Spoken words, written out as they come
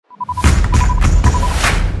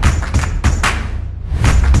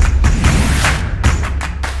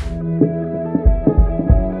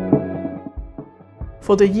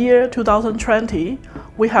For the year 2020,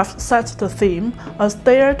 we have set the theme as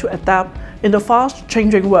Dare to Adapt in the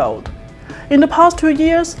fast-changing world. In the past 2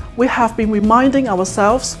 years, we have been reminding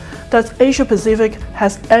ourselves that Asia-Pacific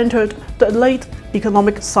has entered the late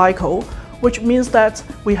economic cycle, which means that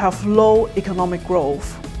we have low economic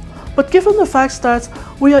growth. But given the fact that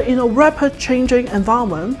we are in a rapid changing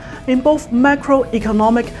environment in both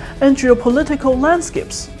macroeconomic and geopolitical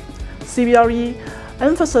landscapes, CBRE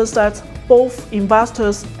emphasizes that both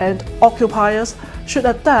investors and occupiers should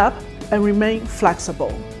adapt and remain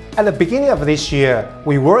flexible. At the beginning of this year,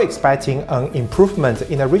 we were expecting an improvement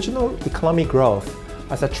in the regional economic growth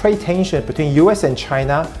as the trade tension between US and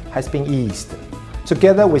China has been eased,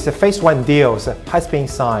 together with the Phase 1 deals has been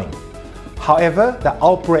signed. However, the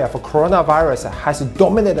outbreak of coronavirus has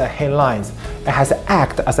dominated the headlines and has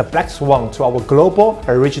acted as a black swan to our global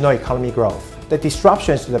and regional economic growth. The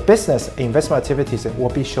disruptions to the business and investment activities will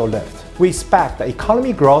be short-lived. We expect the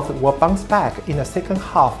economic growth will bounce back in the second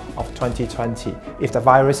half of 2020 if the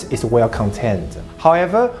virus is well contained.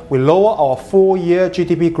 However, we lower our full-year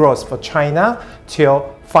GDP growth for China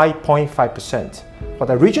till 5.5%. For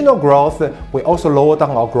the regional growth, we also lower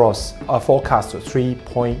down our growth forecast to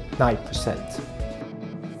 3.9%.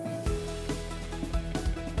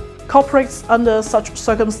 Corporates under such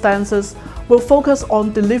circumstances will focus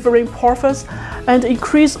on delivering profits and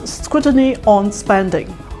increase scrutiny on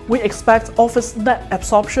spending. We expect office net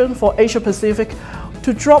absorption for Asia-Pacific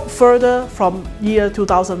to drop further from year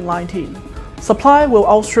 2019. Supply will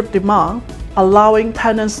outstrip demand, allowing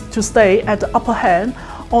tenants to stay at the upper hand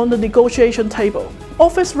on the negotiation table.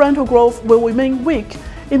 Office rental growth will remain weak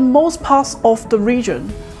in most parts of the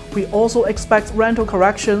region. We also expect rental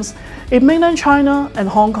corrections in mainland China and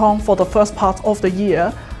Hong Kong for the first part of the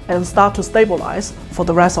year and start to stabilize for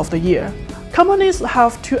the rest of the year. Companies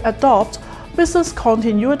have to adopt business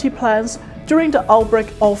continuity plans during the outbreak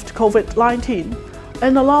of COVID-19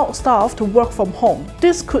 and allow staff to work from home.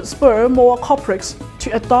 This could spur more corporates to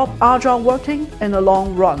adopt agile working in the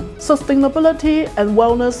long run. Sustainability and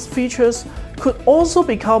wellness features could also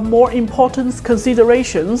become more important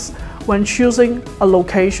considerations when choosing a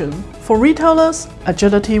location. For retailers,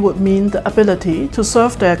 agility would mean the ability to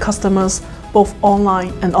serve their customers both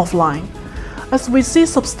online and offline. As we see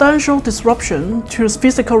substantial disruption to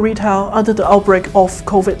physical retail under the outbreak of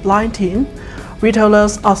COVID-19,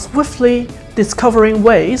 retailers are swiftly discovering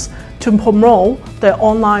ways to promote their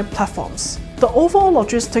online platforms. The overall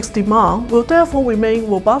logistics demand will therefore remain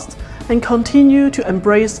robust and continue to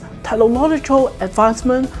embrace technological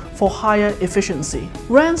advancement for higher efficiency.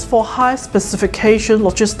 Rents for high-specification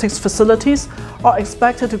logistics facilities are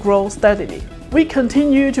expected to grow steadily. We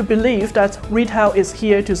continue to believe that retail is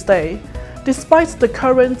here to stay. Despite the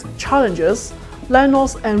current challenges,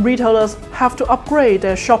 landlords and retailers have to upgrade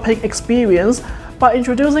their shopping experience by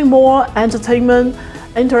introducing more entertainment,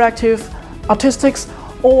 interactive, artistic,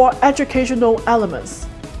 or educational elements.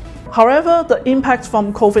 However, the impact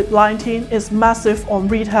from COVID-19 is massive on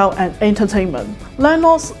retail and entertainment.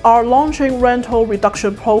 Landlords are launching rental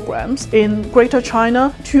reduction programs in Greater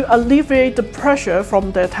China to alleviate the pressure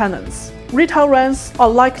from their tenants. Retail rents are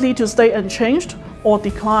likely to stay unchanged or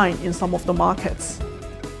decline in some of the markets.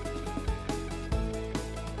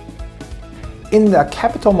 In the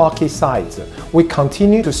capital market side, we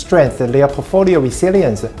continue to strengthen their portfolio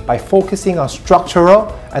resilience by focusing on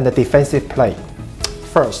structural and defensive play.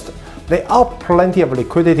 First, there are plenty of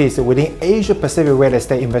liquidities within Asia-Pacific real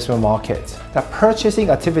estate investment market. The purchasing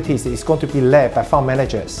activities is going to be led by fund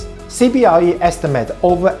managers. CBRE estimates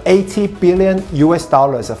over $80 billion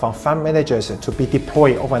from fund managers to be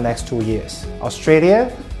deployed over the next 2 years.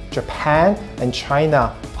 Australia, Japan, and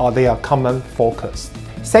China are their common focus.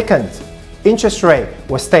 Second, interest rate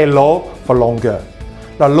will stay low for longer.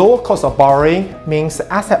 The lower cost of borrowing means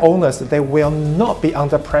asset owners they will not be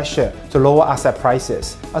under pressure to lower asset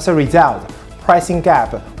prices. As a result, pricing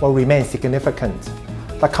gap will remain significant.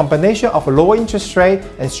 The combination of lower interest rate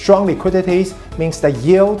and strong liquidities means the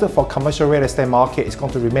yield for commercial real estate market is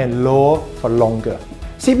going to remain lower for longer.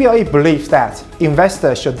 CBRE believes that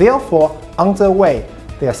investors should therefore underweight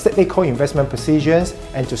their cyclical investment positions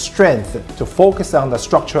and to focus on the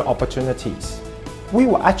structural opportunities. We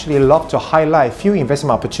would actually love to highlight a few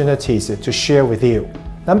investment opportunities to share with you.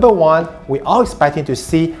 Number one, we are expecting to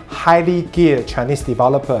see highly geared Chinese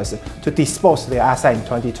developers to dispose their assets in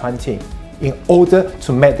 2020 in order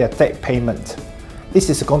to make their debt payment. This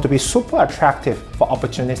is going to be super attractive for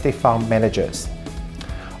opportunistic fund managers.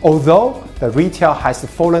 Although the retail has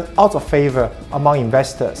fallen out of favor among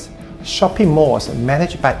investors, shopping malls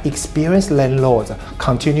managed by experienced landlords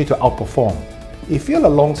continue to outperform. If you're a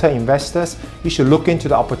long-term investors, you should look into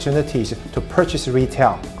the opportunities to purchase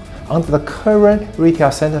retail. Under the current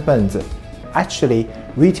retail sentiment, actually,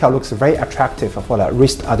 retail looks very attractive for the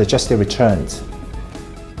risk-adjusted returns.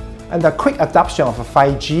 And the quick adoption of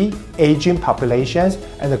 5G, aging populations,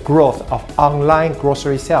 and the growth of online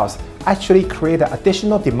grocery sales actually create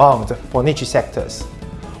additional demand for niche sectors.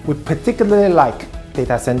 We particularly like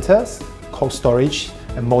data centers, cold storage,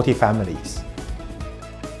 and multifamilies.